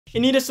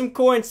In need of some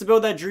coins to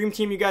build that dream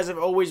team you guys have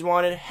always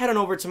wanted, head on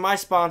over to my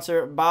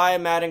sponsor, Buy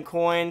Madden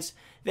Coins.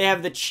 They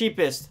have the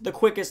cheapest, the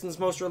quickest, and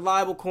most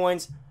reliable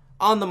coins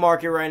on the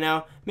market right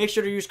now. Make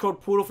sure to use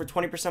code Poodle for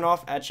 20%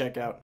 off at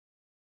checkout.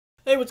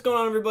 Hey, what's going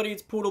on, everybody?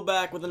 It's Poodle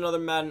back with another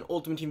Madden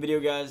Ultimate Team video,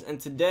 guys. And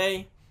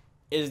today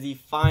is the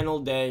final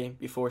day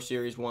before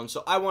Series 1.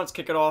 So I want to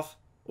kick it off,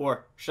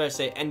 or should I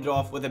say end it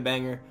off with a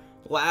banger.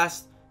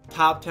 Last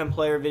top 10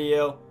 player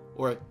video,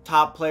 or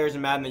top players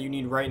in Madden that you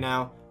need right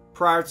now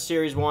prior to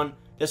Series 1.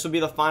 This will be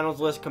the finals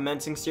list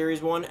commencing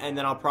Series 1, and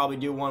then I'll probably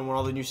do one when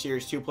all the new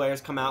Series 2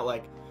 players come out,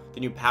 like the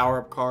new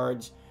power-up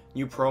cards,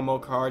 new promo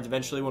cards,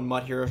 eventually when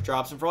Mud Heroes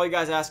drops. And for all you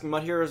guys asking,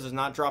 Mud Heroes does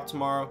not drop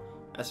tomorrow,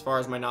 as far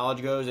as my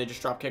knowledge goes. They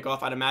just drop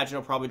kickoff. I'd imagine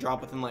it'll probably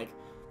drop within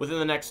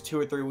the next 2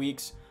 or 3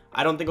 weeks.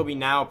 I don't think it'll be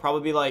now. It'll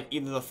probably be like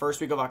either the first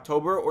week of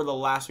October or the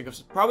last week of,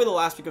 probably the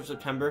last week of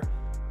September,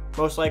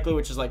 most likely,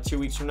 which is like 2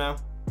 weeks from now.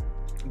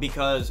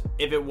 Because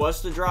if it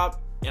was to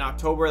drop in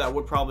October, that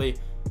would probably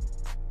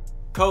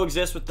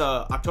coexist with the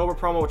October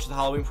promo, which is the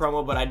Halloween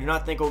promo, but I do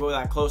not think it'll go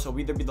that close. It'll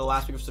either be the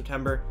last week of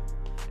September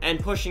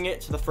and pushing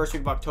it to the first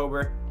week of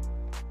October.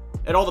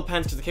 It all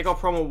depends, because the kickoff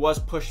promo was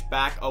pushed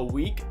back a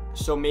week,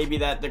 so maybe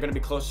that they're going to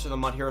be closer to the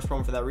Mud Heroes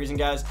promo for that reason,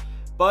 guys.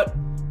 But so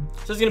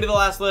this is going to be the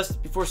last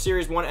list before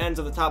Series 1 ends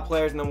of the top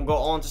players, and then we'll go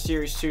on to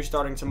Series 2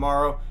 starting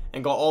tomorrow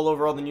and go all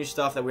over all the new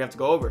stuff that we have to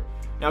go over.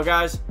 Now,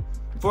 guys,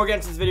 before we get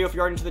into this video, if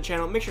you're already into the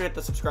channel, make sure to hit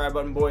the subscribe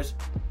button, boys.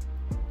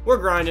 We're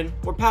grinding.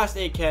 We're past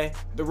 8K.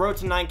 The road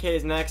to 9K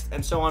is next,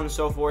 and so on and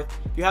so forth.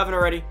 If you haven't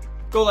already,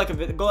 go like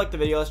the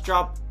video. Let's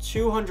drop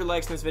 200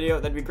 likes in this video.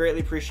 That'd be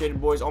greatly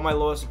appreciated, boys. All my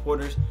loyal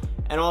supporters.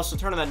 And also,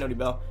 turn on that noti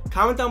bell.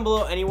 Comment down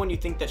below anyone you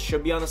think that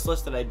should be on this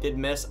list that I did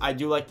miss. I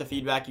do like the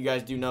feedback. You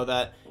guys do know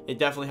that. It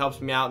definitely helps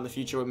me out in the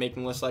future with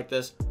making lists like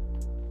this.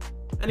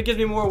 And it gives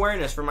me more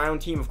awareness for my own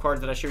team of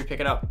cards that I should be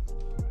picking up.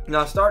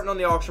 Now, starting on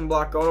the auction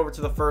block, going over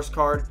to the first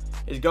card,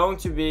 is going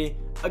to be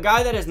a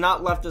guy that has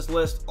not left this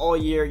list all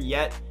year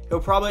yet.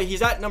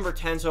 He's at number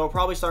 10, so he'll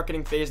probably start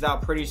getting phased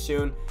out pretty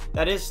soon.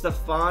 That is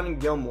Stephon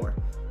Gilmore,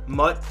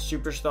 Mutt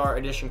Superstar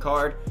Edition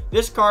card.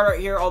 This card right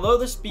here, although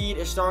the speed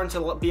is starting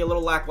to be a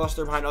little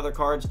lackluster behind other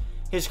cards,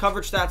 his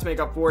coverage stats make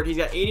up for it. He's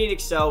got 88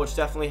 excel, which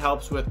definitely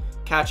helps with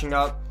catching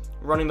up,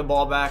 running the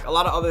ball back, a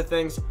lot of other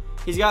things.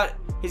 He's got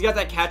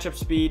that catch-up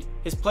speed.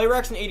 His play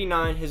rec's an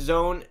 89, his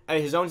zone's an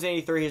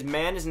 83, his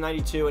man is an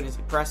 92, and his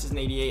press is an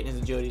 88, and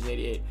his agility is an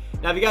 88.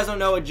 Now, if you guys don't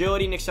know,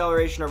 agility and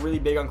acceleration are really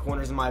big on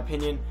corners, in my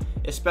opinion,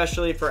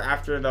 especially for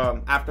after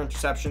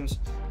interceptions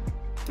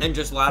and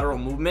just lateral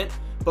movement.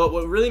 But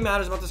what really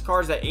matters about this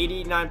card is that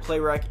 89 play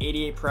rec,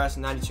 88 press,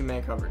 and 92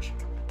 man coverage.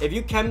 If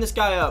you chem this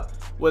guy up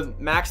with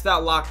maxed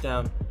out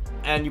lockdown,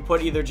 and you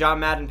put either John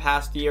Madden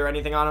past D or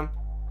anything on him,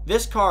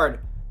 this card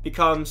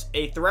becomes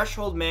a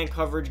threshold man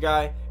coverage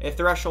guy, a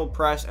threshold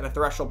press, and a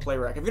threshold play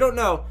rec. If you don't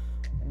know,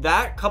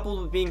 that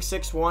coupled with being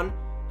 6'1"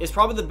 is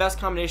probably the best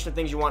combination of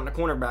things you want in a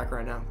cornerback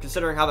right now,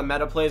 considering how the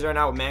meta plays right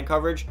now with man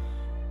coverage.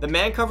 The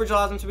man coverage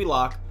allows him to be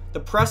locked, the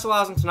press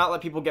allows him to not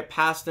let people get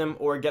past him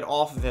or get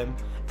off of him,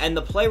 and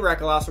the play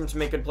rec allows him to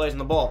make good plays on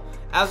the ball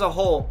as a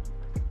whole,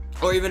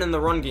 or even in the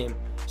run game.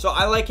 So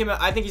I like him.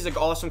 I think he's an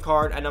awesome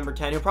card at number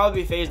 10. He'll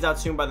probably be phased out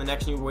soon by the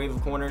next new wave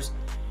of corners.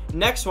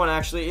 Next one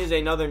actually is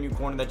another new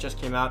corner that just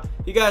came out.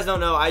 If you guys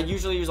don't know, I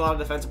usually use a lot of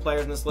defensive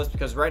players in this list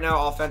because right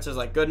now offense is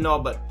like good and all,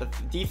 but the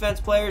defense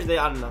players,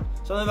 I don't know.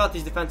 Something about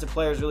these defensive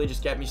players really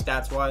just get me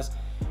stats wise.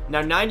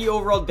 Now, 90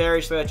 overall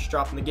Darius Slay that just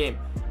dropped in the game.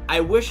 I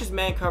wish his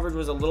man coverage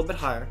was a little bit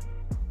higher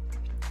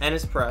and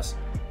his press,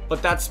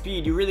 but that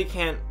speed, you really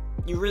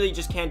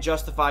just can't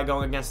justify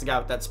going against the guy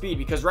with that speed,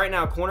 because right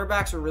now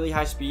cornerbacks with really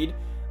high speed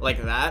like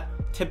that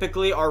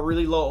typically are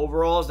really low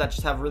overalls that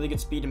just have really good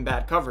speed and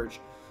bad coverage.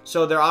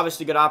 So they're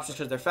obviously good options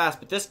because they're fast.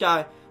 But this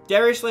guy,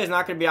 Darius Slay, is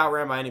not going to be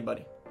outran by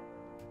anybody.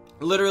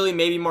 Literally,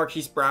 maybe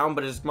Marquise Brown,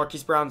 but as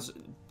Marquise Brown's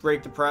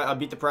beat the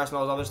press and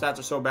all those other stats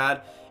are so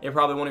bad, it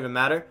probably won't even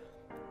matter.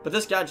 But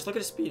this guy, just look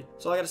at his speed.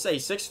 That's all I got to say.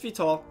 He's 6 feet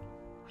tall,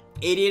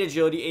 88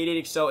 agility, 88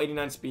 excel,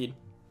 89 speed,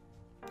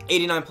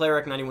 89 play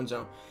rec, 91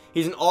 zone.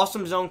 He's an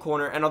awesome zone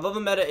corner, and although the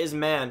meta is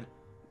man,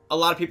 a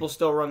lot of people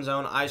still run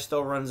zone. I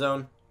still run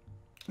zone.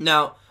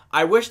 Now,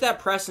 I wish that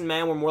press and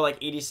man were more like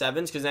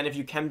 87s, because then if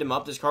you chemmed him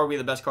up, this card would be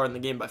the best card in the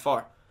game by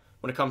far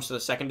when it comes to the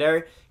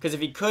secondary. Because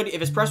if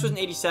his press was an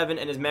 87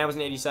 and his man was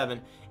an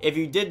 87, if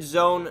you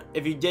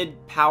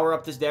did power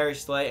up this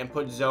Darius Slay and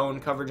put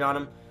zone coverage on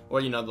him,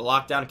 or the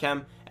lockdown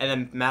chem, and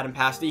then Madden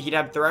past D, he'd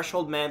have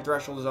threshold man,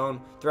 threshold zone,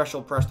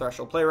 threshold press,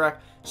 threshold play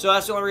rec. So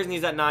that's the only reason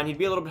he's at 9. He'd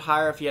be a little bit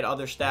higher if he had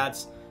other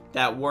stats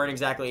that weren't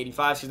exactly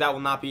 85s, because that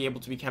will not be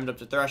able to be chemmed up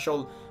to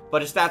threshold.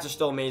 But his stats are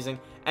still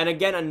amazing. And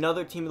again,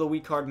 another Team of the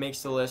Week card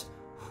makes the list.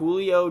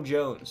 Julio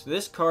Jones.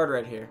 This card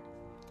right here,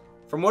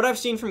 from what I've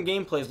seen from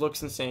gameplays,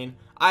 looks insane.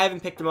 I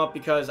haven't picked him up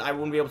because I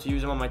wouldn't be able to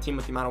use him on my team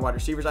with the amount of wide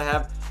receivers I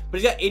have. But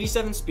he's got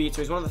 87 speed,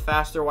 so he's one of the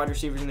faster wide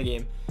receivers in the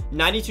game.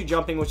 92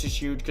 jumping, which is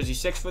huge because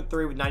he's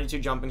 6'3" with 92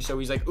 jumping, so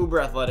he's like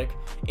uber athletic.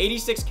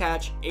 86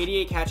 catch,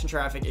 88 catch in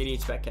traffic,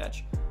 88 spec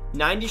catch.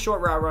 90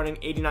 short route running,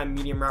 89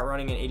 medium route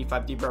running, and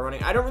 85 deep route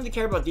running. I don't really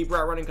care about deep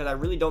route running because I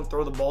really don't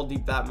throw the ball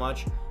deep that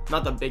much. I'm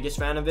not the biggest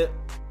fan of it.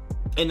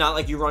 And not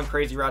like you run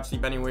crazy routes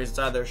deep anyways. It's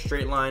either a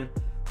straight line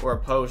or a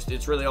post.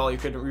 It's really all you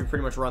pretty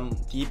much run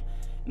deep.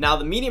 Now,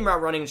 the medium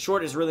route running and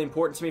short is really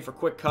important to me for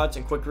quick cuts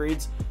and quick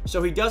reads.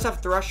 So he does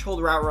have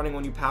threshold route running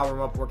when you power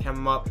him up or chem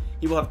him up.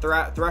 He will have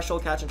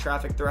threshold catch in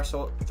traffic,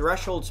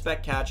 threshold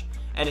spec catch,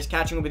 and his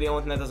catching will be the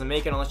only thing that doesn't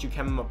make it unless you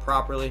chem him up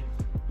properly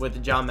with the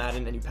John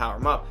Madden and you power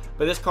him up.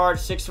 But this card,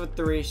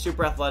 6'3",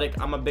 super athletic.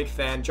 I'm a big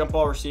fan. Jump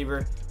ball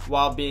receiver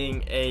while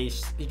being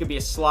he could be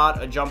a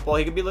slot, a jump ball.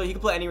 He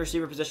could play any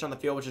receiver position on the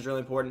field, which is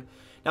really important.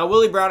 Now,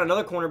 Willie Brown,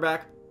 another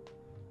cornerback.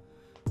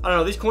 I don't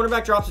know, these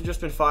cornerback drops have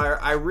just been fire.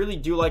 I really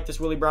do like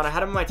this Willie Brown. I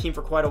had him on my team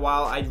for quite a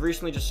while. I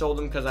recently just sold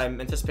him because I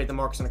anticipate the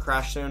market's going to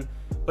crash soon.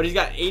 But he's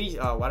got 80,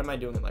 why am I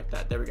doing it like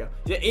that? There we go.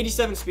 He's got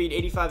 87 speed,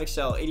 85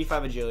 excel,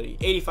 85 agility,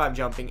 85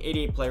 jumping,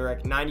 88 play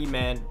rec, 90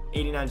 man,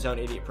 89 zone,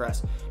 88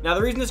 press. Now,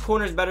 the reason this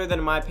corner is better than,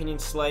 in my opinion,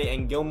 Slay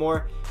and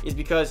Gilmore is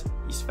because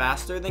he's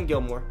faster than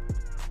Gilmore.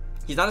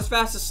 He's not as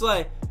fast as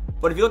Slay,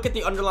 but if you look at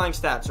the underlying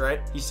stats,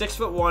 right? He's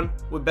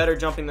 6'1" with better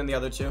jumping than the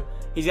other two.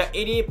 He's got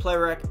 88 play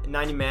rec,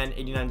 90 man,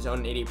 89 zone,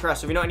 and 88 press.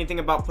 So if you know anything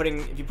about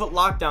if you put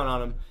lockdown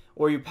on him,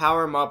 or you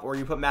power him up, or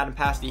you put Madden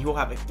past he will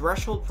have a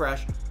threshold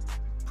press.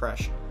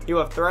 He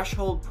will have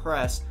threshold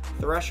press,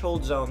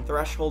 threshold zone,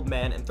 threshold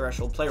man, and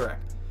threshold play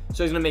rec.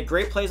 So he's going to make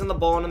great plays on the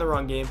ball and in the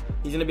run game.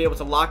 He's going to be able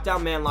to lock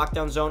down man, lock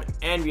down zone,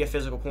 and be a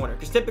physical corner.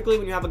 Because typically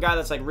when you have a guy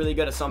that's like really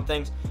good at some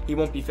things, he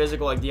won't be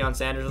physical like Deion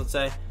Sanders, let's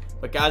say.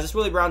 But guys, this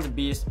Willie Brown's a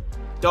beast.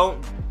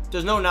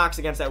 There's no knocks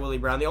against that Willie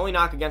Brown. The only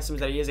knock against him is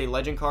that he is a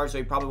legend card, so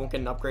he probably won't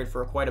get an upgrade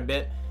for quite a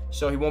bit.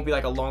 So he won't be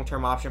like a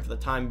long-term option for the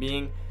time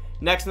being.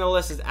 Next on the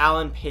list is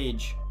Alan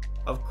Page.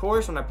 Of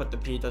course, when I put the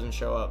P, it doesn't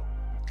show up.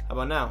 How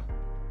about now?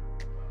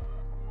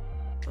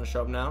 It'll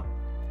show up now.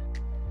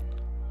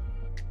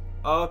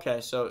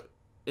 Okay, so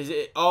is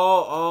it?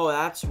 Oh,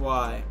 that's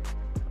why.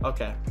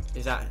 Okay,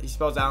 he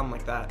spells Alan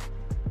like that.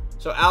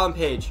 So Alan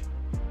Page,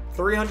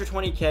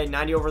 320k,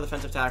 90 over the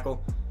defensive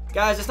tackle.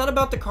 Guys, it's not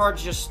about the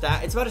card's just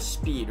stat. It's about his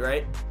speed,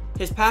 right?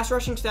 His pass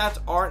rushing stats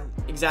aren't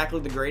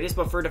exactly the greatest,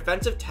 but for a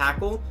defensive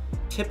tackle,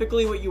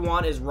 typically what you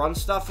want is run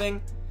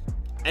stuffing,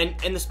 and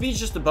the speed's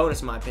just a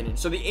bonus in my opinion.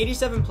 So the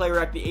 87 play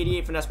rec, the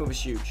 88 finesse move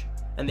is huge,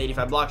 and the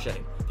 85 block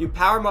shedding. If you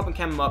power him up and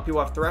chem him up, he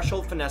will have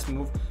threshold finesse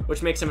move,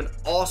 which makes him an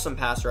awesome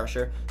pass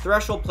rusher,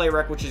 threshold play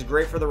rec, which is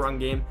great for the run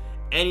game,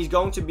 and he's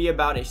going to be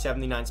about a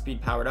 79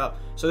 speed powered up.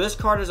 So this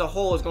card as a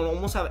whole is going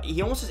to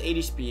he almost has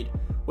 80 speed,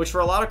 which for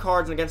a lot of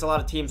cards and against a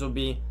lot of teams will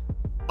be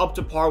up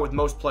to par with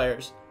most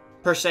players,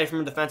 per se,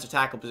 from a defensive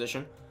tackle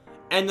position.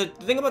 And the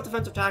thing about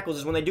defensive tackles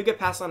is when they do get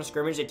past line of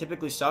scrimmage, they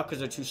typically suck because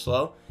they're too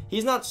slow.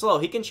 He's not slow.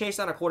 He can chase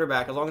down a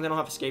quarterback as long as they don't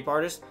have escape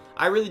artist.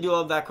 I really do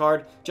love that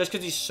card just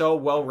because he's so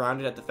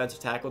well-rounded at defensive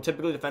tackle.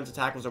 Typically, defensive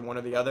tackles are one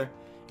or the other.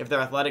 If they're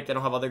athletic, they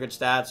don't have other good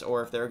stats,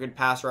 or if they're a good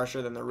pass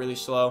rusher, then they're really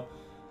slow.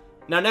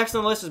 Now, next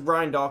on the list is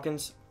Brian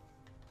Dawkins.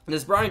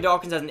 This Brian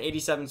Dawkins has an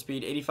 87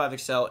 speed, 85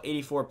 excel,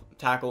 84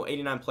 tackle,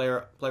 89 play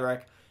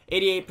rec,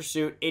 88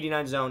 pursuit,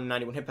 89 zone, and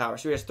 91 hit power.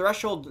 So he has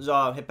threshold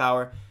hit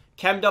power,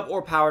 chemmed up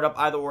or powered up,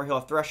 either or. He'll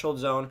have threshold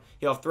zone,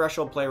 he'll have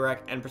threshold play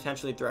rec, and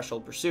potentially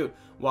threshold pursuit,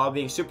 while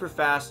being super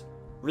fast,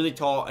 really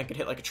tall, and can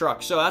hit like a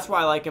truck. So that's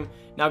why I like him.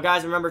 Now,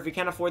 guys, remember, if you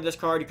can't afford this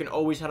card, you can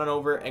always head on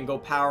over and go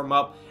power him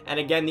up. And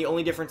again, the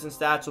only difference in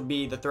stats will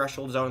be the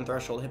threshold zone,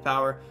 threshold hit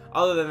power.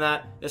 Other than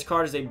that, this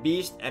card is a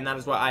beast, and that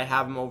is why I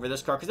have him over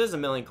this card, because there's a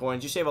million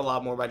coins. You save a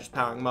lot more by just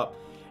powering him up.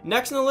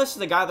 Next on the list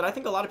is a guy that I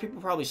think a lot of people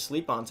probably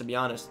sleep on, to be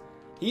honest.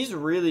 He's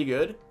really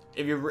good.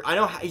 I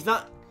know he's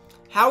not.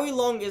 Howie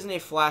Long isn't a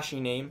flashy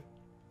name.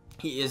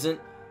 He isn't.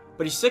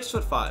 But he's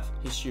 6'5".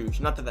 He's huge.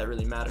 Not that that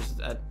really matters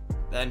at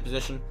the end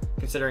position,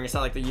 considering it's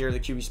not like the year of the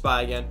QB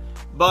spy again.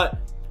 But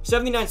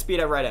 79 speed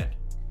at right end.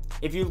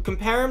 If you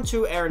compare him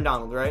to Aaron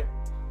Donald, right?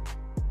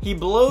 He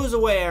blows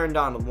away Aaron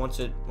Donald once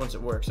it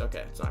works.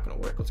 Okay, it's not going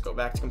to work. Let's go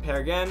back to compare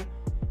again.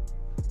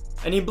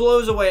 And he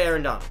blows away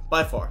Aaron Donald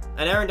by far.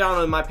 And Aaron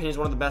Donald, in my opinion, is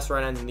one of the best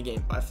right ends in the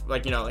game. It's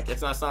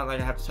not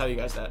like I have to tell you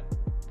guys that.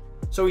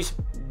 So he's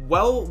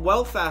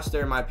well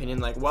faster, in my opinion,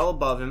 like well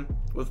above him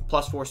with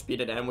 +4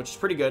 speed at end, which is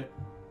pretty good.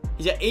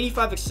 He's at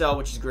 85 excel,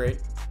 which is great.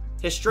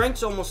 His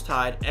strength's almost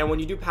tied, and when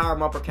you do power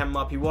him up or chem him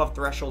up, he will have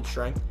threshold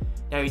strength.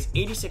 Now he's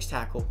 86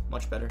 tackle,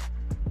 much better.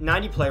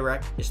 90 play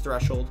rec is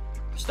threshold,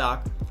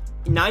 stock.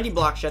 90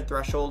 block shed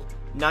threshold,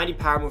 90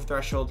 power move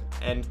threshold,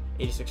 and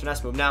 86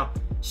 finesse move. Now,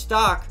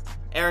 stock,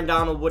 Aaron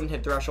Donald wouldn't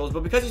hit thresholds,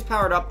 but because he's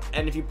powered up,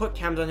 and if you put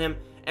chems on him,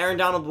 Aaron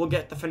Donald will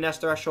get the finesse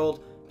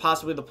threshold,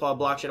 possibly the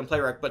block shed and play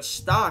rec. But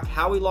stock,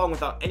 Howie Long,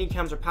 without any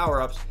chems or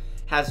power-ups,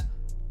 has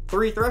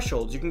 3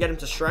 thresholds. You can get him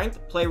to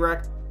strength, play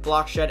rec,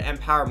 block shed, and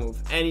power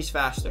move, and he's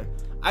faster.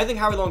 I think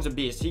Howie Long's a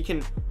beast. He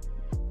can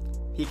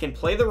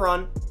play the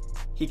run,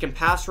 he can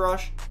pass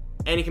rush,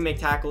 and he can make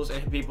tackles and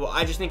hit people.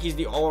 I just think he's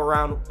the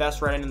all-around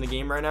best right end in the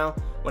game right now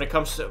when it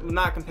comes to,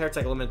 not compared to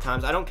like limited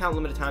times. I don't count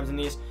limited times in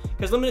these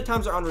because limited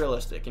times are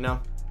unrealistic, you know?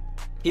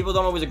 People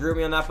don't always agree with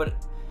me on that, but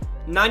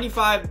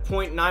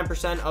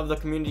 95.9% of the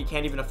community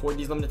can't even afford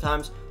these limited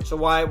times, so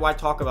why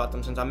talk about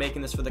them, since I'm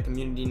making this for the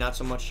community, not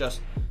so much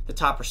just the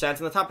top percents.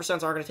 And the top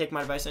percents aren't going to take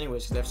my advice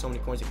anyways, because they have so many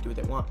coins they can do what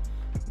they want.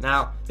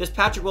 Now, this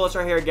Patrick Willis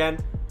right here again,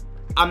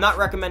 I'm not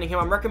recommending him.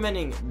 I'm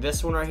recommending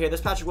this one right here.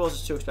 This Patrick Willis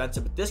is too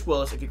expensive, but this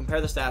Willis, if you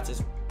compare the stats,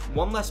 is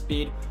 1 less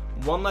speed,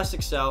 1 less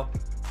excel,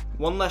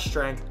 1 less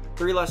strength,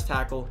 3 less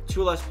tackle,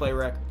 2 less play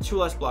rec, 2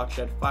 less block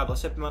shed, 5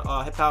 less hit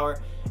power,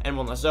 and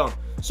 1 less zone.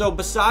 So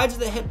besides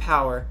the hit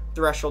power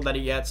threshold that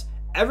he gets,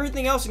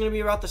 everything else is going to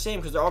be about the same,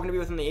 because they're all going to be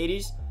within the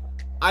 80s.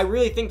 I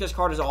really think this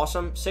card is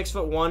awesome.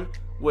 6'1"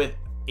 with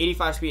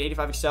 85 speed,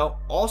 85 excel,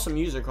 awesome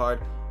user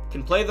card.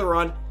 Can play the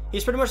run.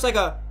 He's pretty much like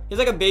he's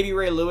like a baby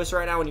Ray Lewis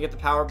right now when you get the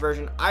power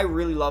version. I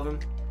really love him.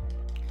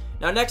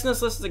 Now next on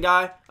this list is a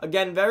guy,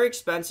 again, very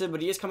expensive,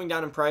 but he is coming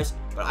down in price,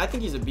 but I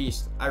think he's a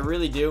beast. I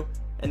really do.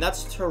 And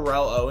that's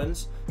Terrell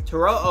Owens.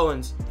 Terrell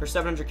Owens for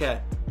 700k.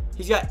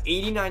 He's got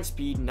 89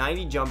 speed,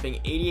 90 jumping,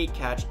 88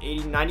 catch,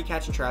 90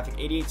 catch in traffic,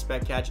 88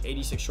 spec catch,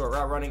 86 short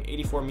route running,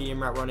 84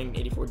 medium route running, and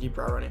 84 deep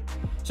route running.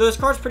 So this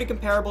card's pretty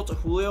comparable to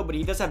Julio, but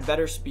he does have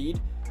better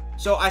speed.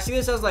 So I see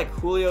this as like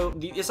Julio.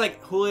 It's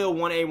like Julio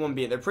 1A,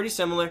 1B. They're pretty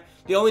similar.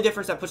 The only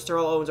difference that puts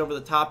Terrell Owens over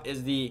the top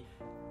is the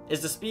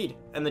speed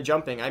and the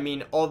jumping. I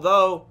mean,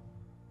 although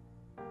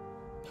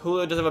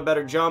Julio does have a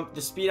better jump,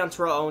 the speed on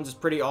Terrell Owens is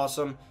pretty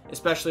awesome,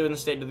 especially in the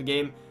state of the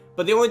game.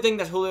 But the only thing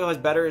that Julio has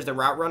better is the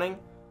route running.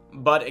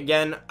 But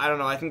again, I don't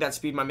know. I think that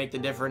speed might make the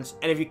difference.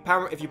 And if you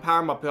power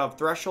him up, you'll have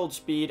threshold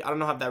speed. I don't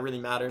know if that really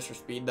matters for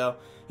speed though.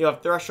 You'll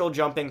have threshold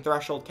jumping,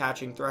 threshold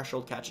catching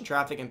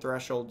traffic, and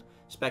threshold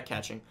spec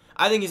catching.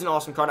 I think he's an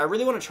awesome card. I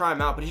really want to try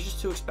him out, but he's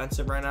just too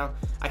expensive right now.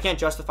 I can't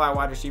justify a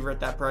wide receiver at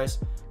that price.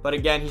 But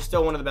again, he's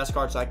still one of the best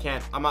cards, so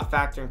I'm not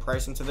factoring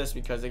price into this,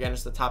 because again,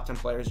 it's the top 10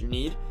 players you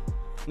need.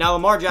 Now,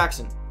 Lamar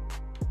Jackson.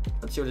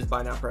 Let's see what his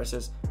buy now price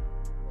is.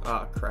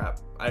 Oh, crap.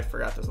 I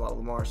forgot there's a lot of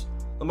Lamars.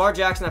 Lamar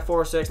Jackson at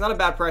 406. Not a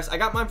bad price. I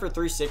got mine for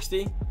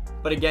 360.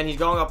 But again, he's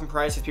going up in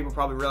price, as people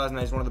probably realizing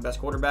that he's one of the best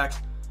quarterbacks.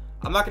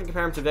 I'm not going to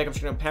compare him to Vic. I'm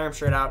just going to compare him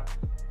straight out.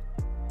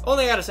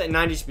 Only got to say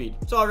 90 speed.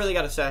 That's all I really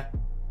got to say.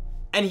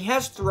 And he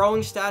has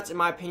throwing stats, in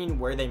my opinion,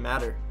 where they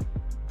matter.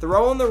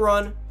 Throw on the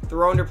run,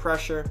 throw under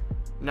pressure,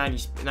 90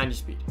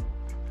 speed.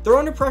 Throw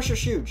under pressure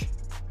is huge.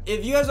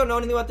 If you guys don't know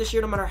anything about this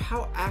year, no matter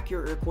how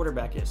accurate your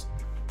quarterback is,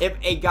 if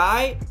a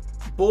guy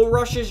bull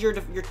rushes your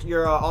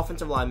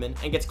offensive lineman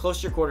and gets close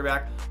to your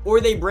quarterback, or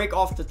they break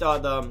off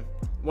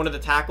one of the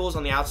tackles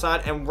on the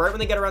outside, and right when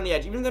they get around the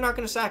edge, even if they're not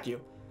going to sack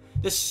you,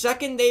 the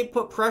second they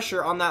put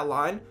pressure on that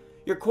line,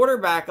 your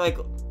quarterback,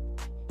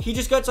 he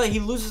just gets he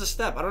loses a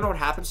step. I don't know what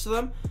happens to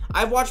them.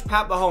 I've watched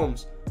Pat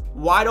Mahomes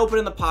wide open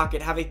in the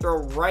pocket, have a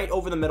throw right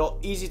over the middle,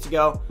 easy to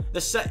go.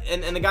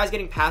 And the guy's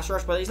getting pass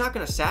rush, but he's not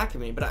going to sack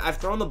me. But I've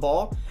thrown the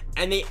ball,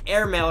 and they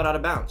airmail it out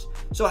of bounds.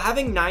 So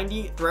having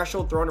 90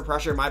 threshold throw under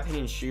pressure, in my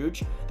opinion, is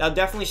huge. That'll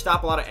definitely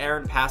stop a lot of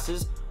errant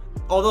passes.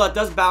 Although it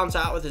does balance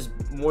out with his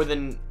more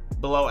than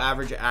below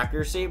average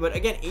accuracy. But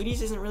again,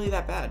 80s isn't really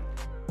that bad.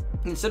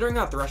 Considering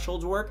how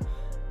thresholds work,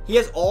 he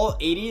has all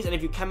 80s, and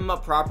if you chem him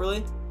up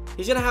properly,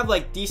 he's going to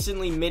have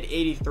decently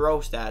mid-80 throw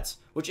stats,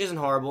 which isn't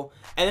horrible.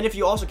 And then if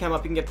you also come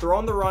up, you can get throw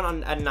on the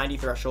run at a 90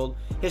 threshold.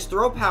 His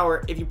throw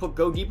power, if you put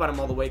go deep on him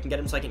all the way, can get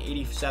him to an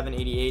 87,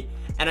 88.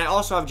 And I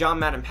also have John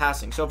Madden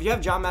passing. So if you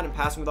have John Madden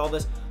passing with all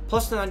this,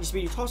 plus the 90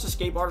 speed, you toss a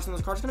skateboarders in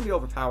this card, it's going to be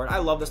overpowered. I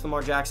love this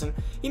Lamar Jackson.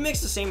 He makes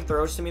the same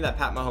throws to me that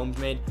Pat Mahomes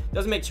made.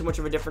 Doesn't make too much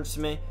of a difference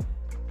to me.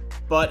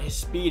 But his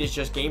speed is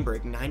just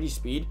game-breaking. 90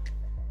 speed.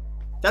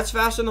 That's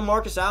faster than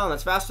Marcus Allen.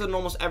 That's faster than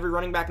almost every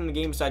running back in the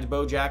game besides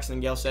Bo Jackson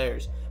and Gale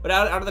Sayers. But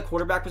out of the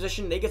quarterback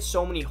position, they get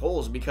so many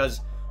holes, because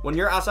when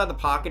you're outside the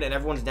pocket and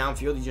everyone's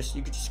downfield,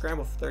 you could just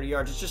scramble for 30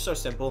 yards. It's just so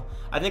simple.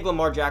 I think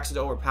Lamar Jackson's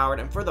overpowered,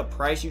 and for the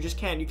price, you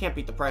can't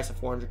beat the price of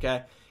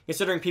 400k.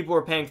 Considering people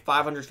were paying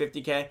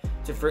 550k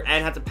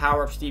and had to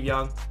power up Steve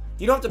Young.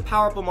 You don't have to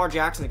power up Lamar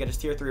Jackson to get his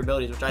tier 3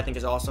 abilities, which I think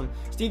is awesome.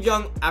 Steve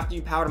Young, after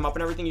you powered him up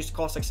and everything, used to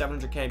cost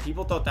 700k, and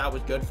people thought that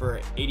was good for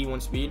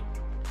 81 speed.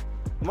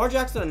 Lamar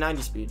Jackson at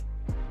 90 speed.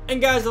 And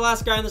guys, the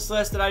last guy on this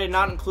list that I did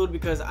not include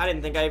because I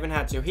didn't think I even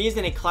had to. He is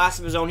in a class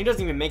of his own. He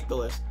doesn't even make the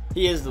list.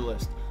 He is the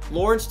list.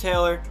 Lawrence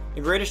Taylor,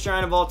 the greatest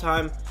giant of all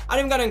time. I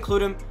didn't even got to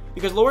include him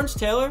because Lawrence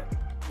Taylor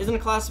is in a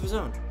class of his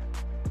own.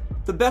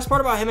 The best part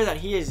about him is that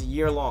he is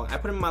year long. I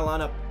put him in my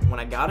lineup when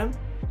I got him.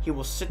 He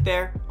will sit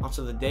there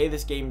until the day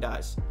this game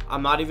dies.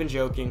 I'm not even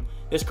joking.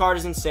 This card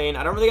is insane.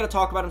 I don't really got to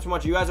talk about him too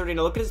much. You guys already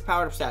know. Look at his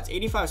powered up stats.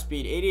 85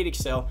 speed, 88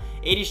 excel,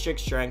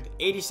 86 strength,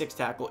 86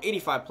 tackle,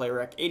 85 play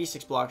rec,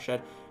 86 block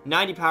shed,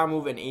 90 power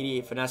move, and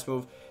 88 finesse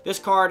move. This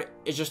card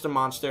is just a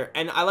monster.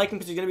 And I like him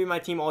because he's going to be my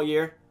team all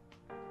year.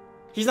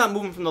 He's not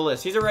moving from the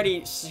list.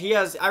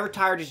 I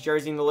retired his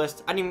jersey in the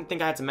list. I didn't even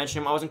think I had to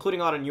mention him. I was including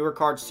a lot of newer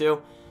cards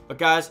too. But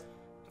guys,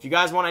 if you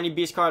guys want any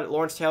beast card,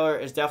 Lawrence Taylor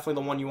is definitely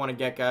the one you want to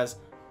get, guys.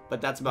 But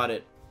that's about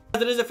it.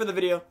 That is it for the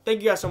video.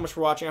 Thank you guys so much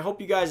for watching. I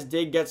hope you guys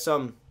did get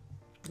some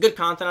good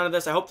content out of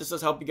this. I hope this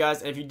does help you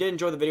guys. And if you did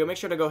enjoy the video, make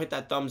sure to go hit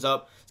that thumbs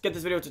up. Let's get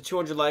this video to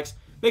 200 likes.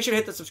 Make sure to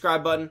hit the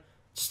subscribe button.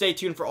 Stay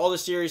tuned for all the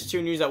Series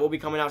 2 news that will be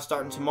coming out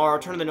starting tomorrow.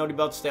 Turn on the noty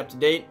bell to stay up to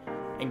date.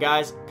 And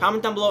guys,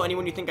 comment down below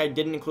anyone you think I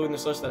didn't include in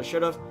this list that I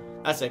should have.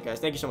 That's it, guys.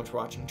 Thank you so much for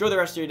watching. Enjoy the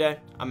rest of your day.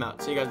 I'm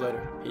out. See you guys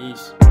later.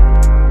 Peace.